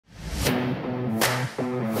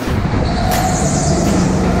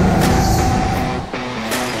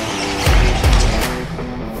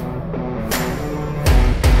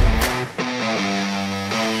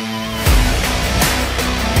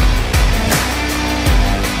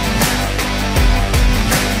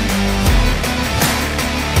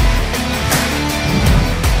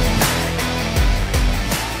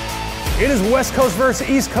It is West Coast versus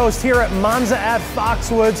East Coast here at Monza at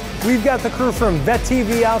Foxwoods. We've got the crew from Vet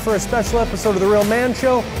TV out for a special episode of The Real Man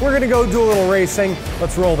Show. We're gonna go do a little racing.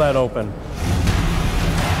 Let's roll that open.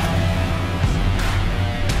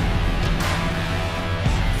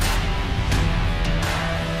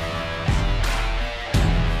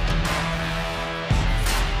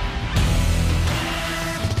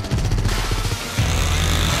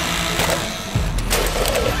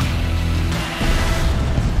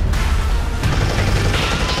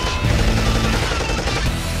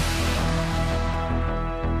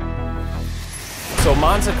 So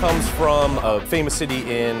Monza comes from a famous city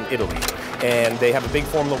in Italy, and they have a big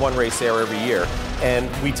Formula One race there every year. And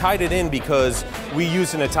we tied it in because we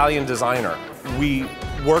used an Italian designer. We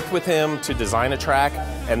worked with him to design a track,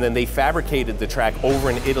 and then they fabricated the track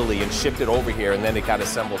over in Italy and shipped it over here, and then it got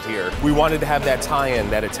assembled here. We wanted to have that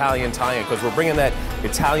tie-in, that Italian tie-in, because we're bringing that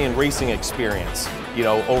Italian racing experience, you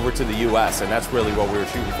know, over to the US, and that's really what we were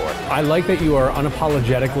shooting for. I like that you are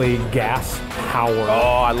unapologetically gas powered.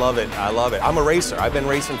 Oh, I love it. I love it. I'm a racer. I've been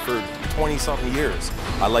racing for 20-something years.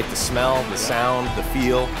 I like the smell, the sound, the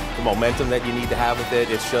feel, the momentum that you need to have with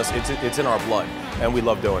it. It's just, it's in our blood, and we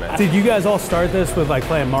love doing it. Did you guys all start this with like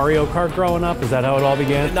playing Mario Kart growing up? Is that how it all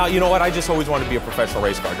began? No, you know what? I just always wanted to be a professional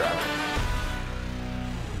race car driver.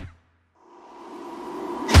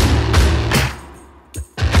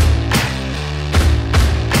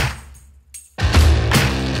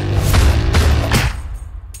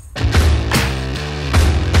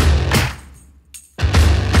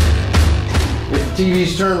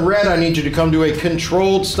 TV's turned red, I need you to come to a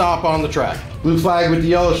controlled stop on the track. Blue flag with the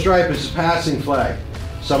yellow stripe is a passing flag.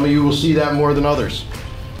 Some of you will see that more than others.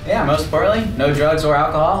 Yeah, most importantly, no drugs or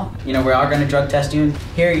alcohol. You know, we are going to drug test you.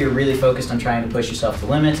 Here, you're really focused on trying to push yourself to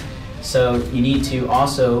the limit. So you need to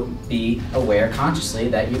also be aware consciously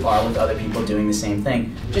that you are with other people doing the same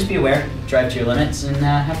thing. Just be aware, drive to your limits, and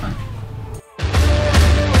have fun.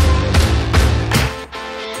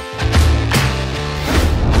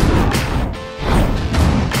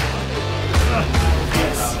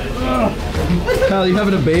 Kyle, you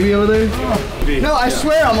having a baby over there? No, I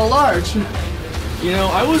swear I'm a large. You know,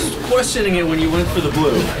 I was questioning it when you went for the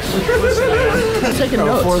blue. Taking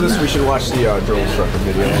notes. Before this, we should watch the drill instructor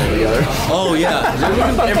video together. Oh yeah.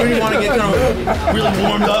 Everybody want to get kind of really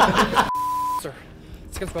warmed up? Sir,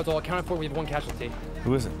 it's against God's all accounted for. We have one casualty.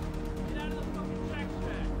 Who is it?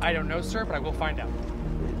 I don't know, sir, but I will find out.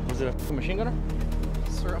 Was it a machine gunner?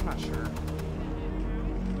 Sir, I'm not sure.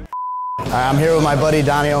 I'm here with my buddy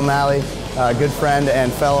Donnie O'Malley, a good friend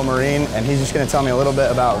and fellow Marine, and he's just going to tell me a little bit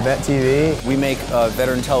about Vet TV. We make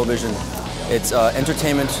veteran television. It's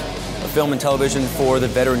entertainment, film and television for the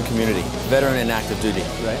veteran community, veteran and active duty.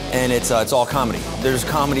 Right. And it's all comedy. There's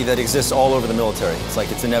comedy that exists all over the military.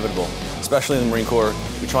 It's inevitable, especially in the Marine Corps.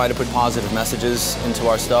 We try to put positive messages into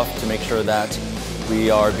our stuff to make sure that we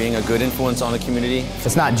are being a good influence on the community.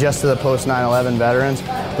 It's not just to the post 9/11 veterans,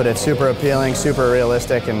 but it's super appealing, super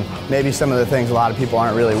realistic, and maybe some of the things a lot of people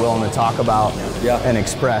aren't really willing to talk about and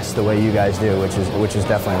express the way you guys do, which is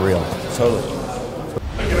definitely real. Totally.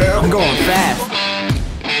 I'm going fast.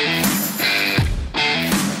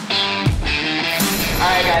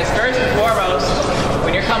 Alright guys, first and foremost,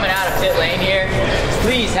 when you're coming out of pit lane here,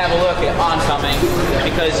 please have a look at oncoming,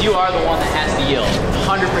 because you are the one that has to yield,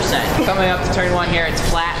 100%. Coming up to turn one here, it's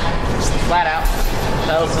flat, just flat out,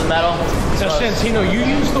 pedal to the metal. So Santino, you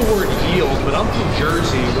use the word yield, but I'm from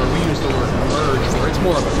Jersey where we use the word merge, where it's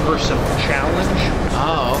more of a personal challenge.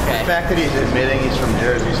 Oh, okay. The fact that he's admitting he's from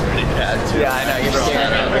Jersey is pretty bad too. Yeah, I know, you're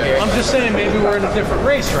staring over here. I'm just saying maybe we're in a different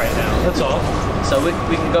race right now, that's all. So we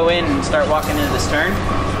can go in and start walking into the stern.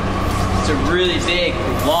 It's a really big,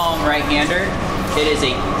 long right-hander. It is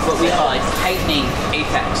what we call a tightening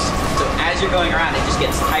apex. So as you're going around, it just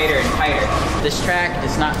gets tighter and tighter. This track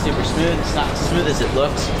is not super smooth. It's not as smooth as it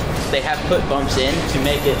looks. They have put bumps in to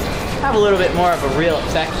make it have a little bit more of a real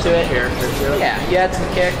effect to it. Character to it. Yeah, you add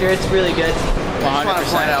some character. It's really good. 100%. I just want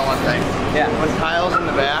to point out one thing. Yeah. When Kyle's in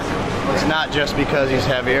the back, it's not just because he's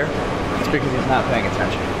heavier. It's because he's not paying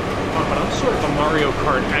attention. But I'm sort of a Mario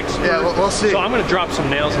Kart expert. Yeah, we'll see. So I'm going to drop some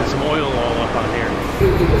nails and some oil all up on here.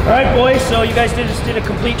 All right, boys, so you guys just did a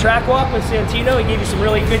complete track walk with Santino. He gave you some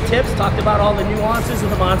really good tips, talked about all the nuances of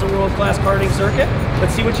the Monza World Class Karting circuit.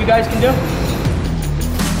 Let's see what you guys can do.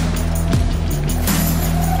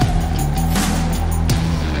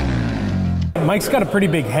 Mike's got a pretty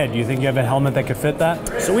big head. Do you think you have a helmet that could fit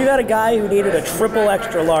that? So we've had a guy who needed a triple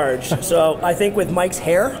extra large. So I think with Mike's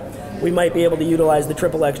hair, we might be able to utilize the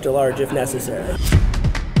triple extra large if necessary.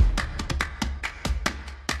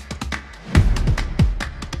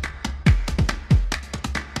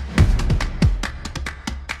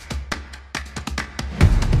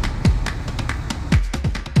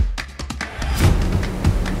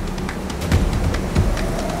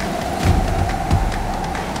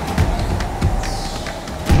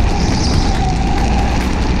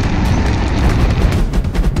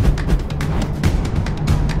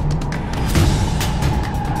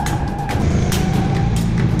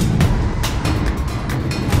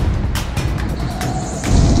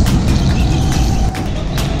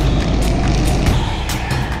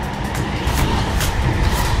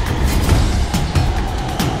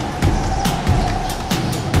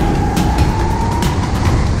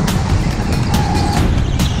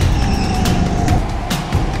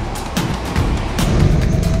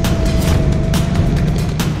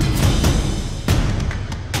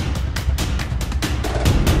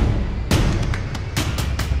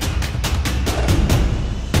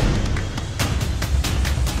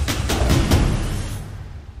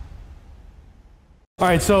 All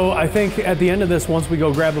right, so I think at the end of this, once we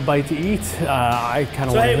go grab a bite to eat, I kind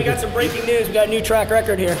of So want hey, we got some breaking news. We got a new track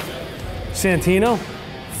record here. Santino,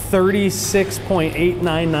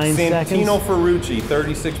 36.899 seconds. Santino Ferrucci,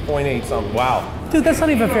 36.8 something. Wow. Dude, that's not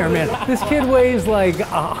even fair, man. This kid weighs like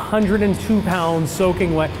 102 pounds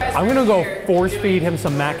soaking wet. I'm gonna go force feed him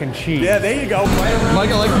some mac and cheese. Yeah, there you go. Mike,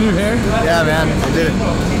 I like the new hair. Yeah, man, I did it.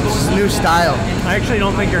 It's a new style. I actually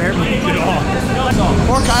don't think your hair moved at all.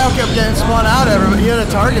 Poor Kyle kept getting spun out everywhere. He had a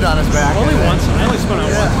target on his back. Only once. I only spun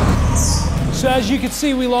out once. So as you can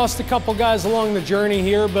see, we lost a couple guys along the journey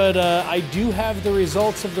here, but I do have the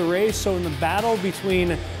results of the race. So in the battle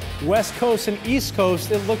between West Coast and East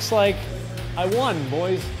Coast, it looks like I won,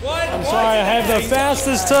 boys. I'm sorry, I have the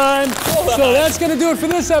fastest time. So that's gonna do it for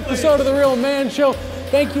this episode of The Real Man Show.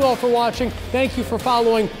 Thank you all for watching. Thank you for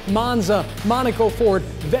following Monza, Monaco Ford,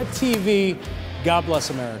 Vet TV. God bless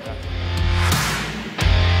America.